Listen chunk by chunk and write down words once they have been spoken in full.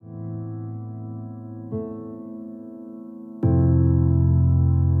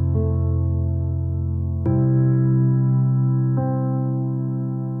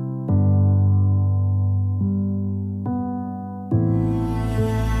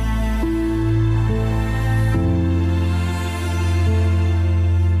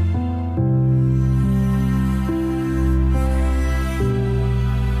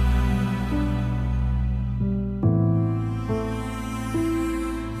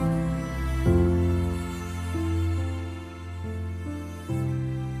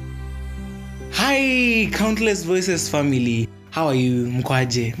Hey, Countless Voices family. How are you?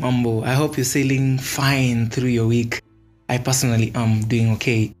 Mkwaje, Mambo. I hope you're sailing fine through your week. I personally am doing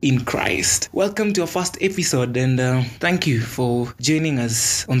okay in Christ. Welcome to our first episode and thank you for joining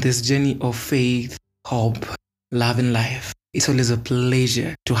us on this journey of faith, hope, love and life. It's always a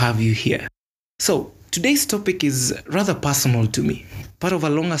pleasure to have you here. So, today's topic is rather personal to me. Part of a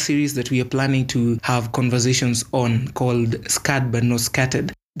longer series that we are planning to have conversations on called Scared But Not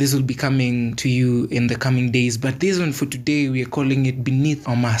Scattered. This will be coming to you in the coming days, but this one for today, we are calling it Beneath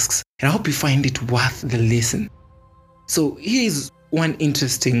Our Masks. And I hope you find it worth the listen. So here is one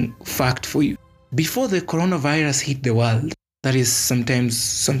interesting fact for you. Before the coronavirus hit the world, that is sometime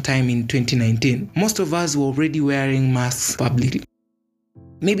in 2019, most of us were already wearing masks publicly.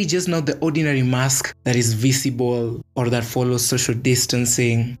 Maybe just not the ordinary mask that is visible or that follows social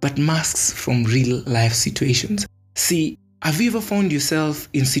distancing, but masks from real life situations. See, have you ever found yourself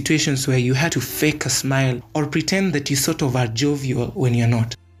in situations where you had to fake a smile or pretend that you sort of are jovial when you're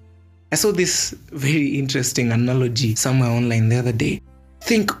not? I saw this very interesting analogy somewhere online the other day.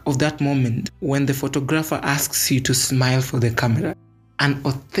 Think of that moment when the photographer asks you to smile for the camera, and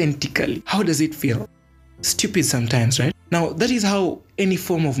authentically, how does it feel? Stupid sometimes, right? Now, that is how any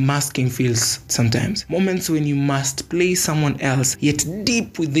form of masking feels sometimes. Moments when you must play someone else, yet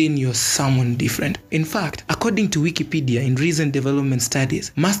deep within you're someone different. In fact, according to Wikipedia, in recent development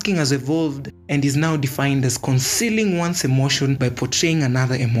studies, masking has evolved and is now defined as concealing one's emotion by portraying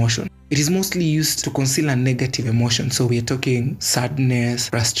another emotion. It is mostly used to conceal a negative emotion. So we are talking sadness,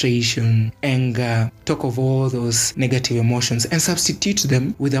 frustration, anger, talk of all those negative emotions and substitute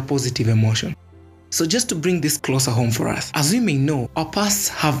them with a positive emotion. So just to bring this closer home for us, as we may know, our pasts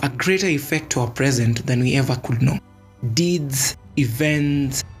have a greater effect to our present than we ever could know. Deeds,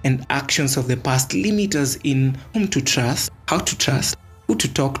 events, and actions of the past limit us in whom to trust, how to trust, who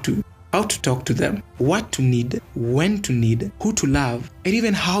to talk to, how to talk to them, what to need, when to need, who to love, and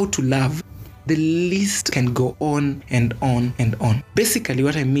even how to love. The list can go on and on and on. Basically,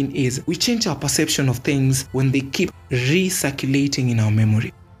 what I mean is we change our perception of things when they keep recirculating in our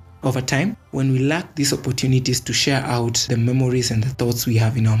memory. Over time, when we lack these opportunities to share out the memories and the thoughts we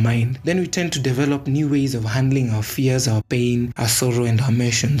have in our mind, then we tend to develop new ways of handling our fears, our pain, our sorrow, and our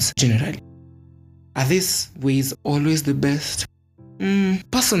emotions generally. Are these ways always the best?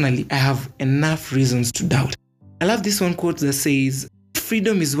 Personally, I have enough reasons to doubt. I love this one quote that says,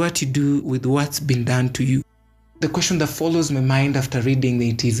 "Freedom is what you do with what's been done to you." The question that follows my mind after reading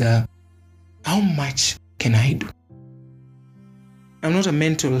it is, how much can I do? I'm not a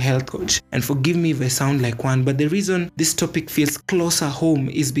mental health coach, and forgive me if I sound like one, but the reason this topic feels closer home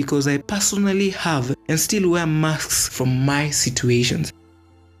is because I personally have and still wear masks from my situations.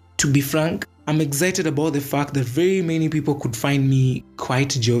 To be frank, I'm excited about the fact that very many people could find me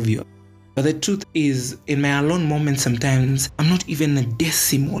quite jovial. But the truth is, in my alone moments sometimes, I'm not even a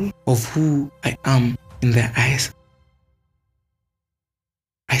decimal of who I am in their eyes.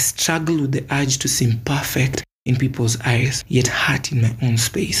 I struggle with the urge to seem perfect in people's eyes, yet hurt in my own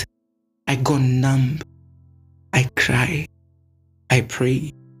space. I go numb. I cry. I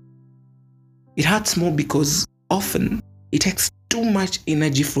pray. It hurts more because often it takes too much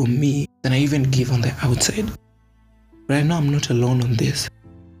energy from me than I even give on the outside. But I know I'm not alone on this,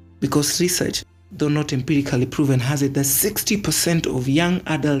 because research, though not empirically proven, has it that 60% of young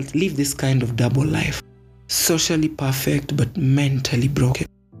adults live this kind of double life. Socially perfect but mentally broken.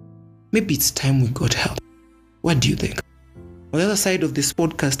 Maybe it's time we got help. What do you think? On the other side of this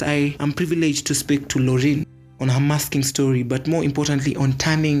podcast, I am privileged to speak to Lorraine on her masking story, but more importantly, on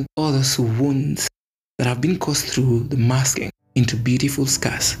turning all those wounds that have been caused through the masking into beautiful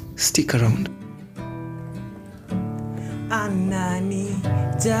scars. Stick around. Anani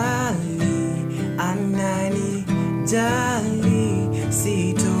jali,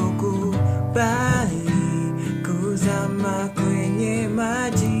 sitokubali kuzama kwenye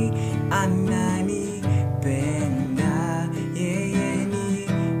maji. Anani penda, yeye ni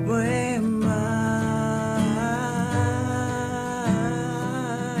mwema.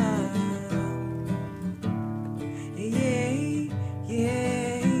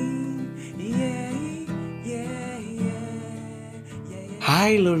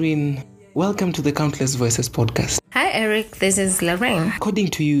 Hi, Lorraine. Welcome to the Countless Voices podcast. Hi, Eric. This is Lorraine. According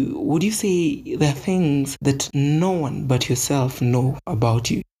to you, would you say there are things that no one but yourself know about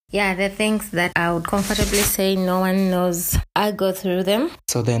you? Yeah, the things that I would comfortably say no one knows. I go through them.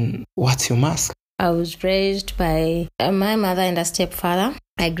 So then, what's your mask? I was raised by my mother and a stepfather.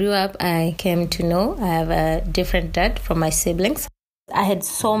 I grew up, I came to know I have a different dad from my siblings. I had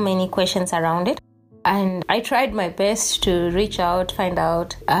so many questions around it. And I tried my best to reach out, find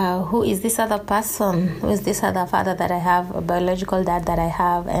out who is this other person, who is this other father that I have, a biological dad that I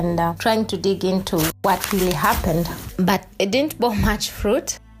have, and trying to dig into what really happened. But it didn't bear much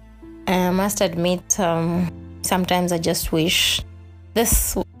fruit. I must admit, sometimes I just wish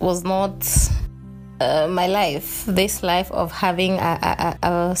this was not my life, this life of having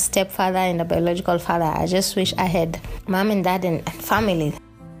a stepfather and a biological father. I just wish I had mom and dad and family.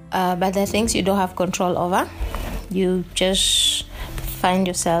 But there are things you don't have control over. You just find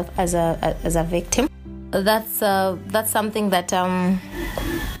yourself as a victim. That's something that I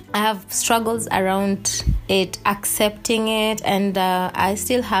have struggles around it, accepting it, and I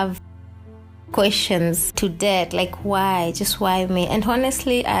still have questions to date, like why me? And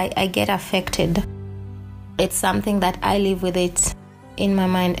honestly, I get affected. It's something that I live with it in my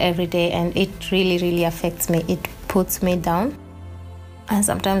mind every day, and it really, really affects me. It puts me down. And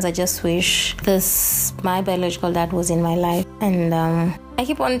sometimes I just wish my biological dad was in my life. And I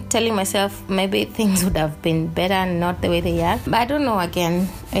keep on telling myself maybe things would have been better and not the way they are. But I don't know, again,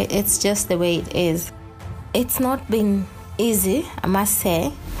 it's just the way it is. It's not been easy, I must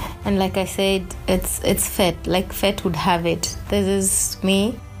say. And like I said, it's fate. Like fate would have it. This is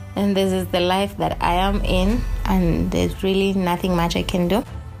me, and this is the life that I am in. And there's really nothing much I can do.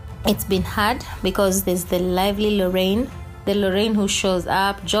 It's been hard because there's the lively Lorraine. The Lorraine who shows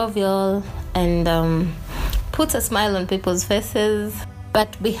up jovial and puts a smile on people's faces.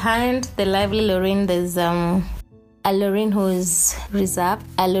 But behind the lively Lorraine, there's a Lorraine who is reserved,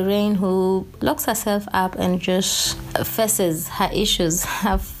 a Lorraine who locks herself up and just faces her issues,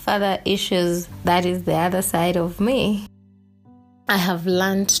 her further issues. That is the other side of me. I have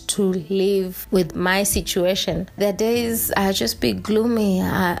learned to live with my situation. There are days I just be gloomy.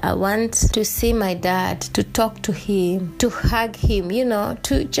 I want to see my dad, to talk to him, to hug him,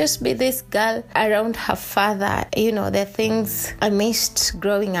 to just be this girl around her father. There are things I missed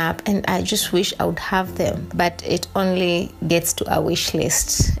growing up, and I just wish I would have them. But it only gets to a wish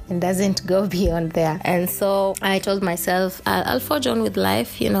list and doesn't go beyond there. And so I told myself, I'll forge on with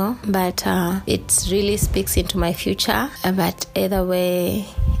life, but it really speaks into my future. But either way,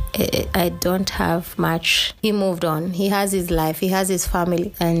 I don't have much. He moved on. He has his life. He has his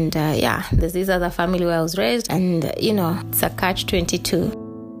family. And there's this other family where I was raised. And, it's a catch-22.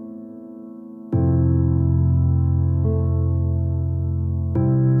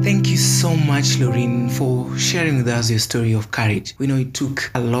 Thank you so much, Lorraine, for sharing with us your story of courage. We know it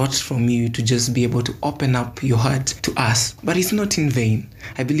took a lot from you to just be able to open up your heart to us, but it's not in vain.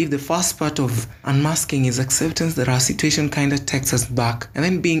 I believe the first part of unmasking is acceptance that our situation kind of takes us back, and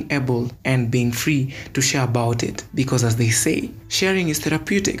then being able and being free to share about it, because as they say, sharing is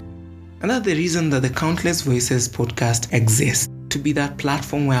therapeutic. And that's the reason that the Countless Voices podcast exists, to be that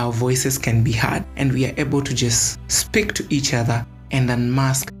platform where our voices can be heard and we are able to just speak to each other and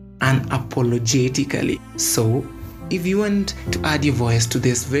unmask unapologetically. So, if you want to add your voice to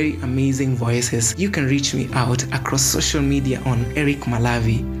these very amazing voices, you can reach me out across social media on Eric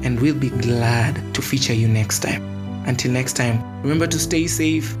Malavi, and we'll be glad to feature you next time. Until next time, remember to stay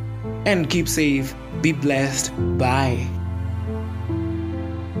safe and keep safe. Be blessed. Bye.